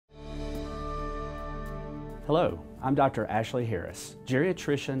Hello, I'm Dr. Ashley Harris,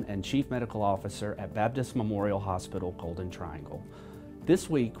 Geriatrician and Chief Medical Officer at Baptist Memorial Hospital, Golden Triangle.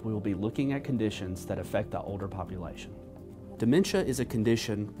 This week, we will be looking at conditions that affect the older population. Dementia is a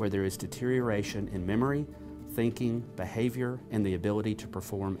condition where there is deterioration in memory, thinking, behavior, and the ability to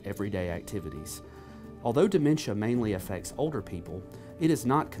perform everyday activities. Although dementia mainly affects older people, it is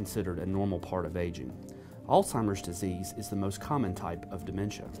not considered a normal part of aging. Alzheimer's disease is the most common type of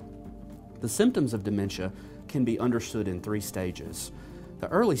dementia. The symptoms of dementia can be understood in 3 stages. The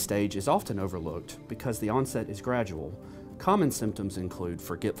early stage is often overlooked because the onset is gradual. Common symptoms include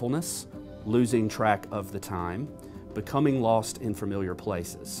forgetfulness, losing track of the time, becoming lost in familiar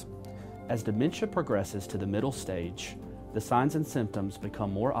places. As dementia progresses to the middle stage, the signs and symptoms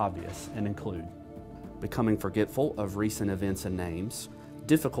become more obvious and include becoming forgetful of recent events and names,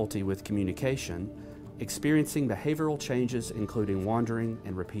 difficulty with communication, experiencing behavioral changes including wandering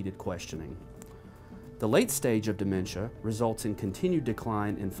and repeated questioning. The late stage of dementia results in continued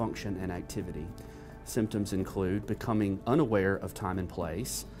decline in function and activity. Symptoms include becoming unaware of time and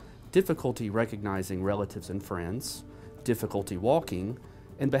place, difficulty recognizing relatives and friends, difficulty walking,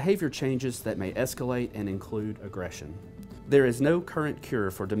 and behavior changes that may escalate and include aggression. There is no current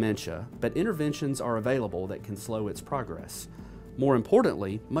cure for dementia, but interventions are available that can slow its progress. More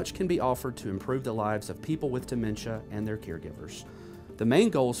importantly, much can be offered to improve the lives of people with dementia and their caregivers. The main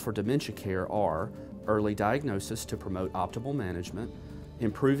goals for dementia care are early diagnosis to promote optimal management,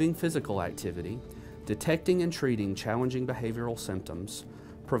 improving physical activity, detecting and treating challenging behavioral symptoms,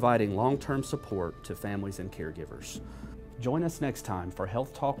 providing long-term support to families and caregivers. Join us next time for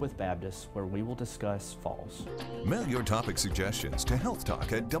Health Talk with Baptist, where we will discuss falls. Mail your topic suggestions to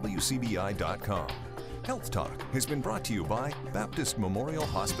healthtalk@wcbi.com. Health Talk has been brought to you by Baptist Memorial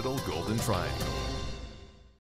Hospital, Golden Triangle.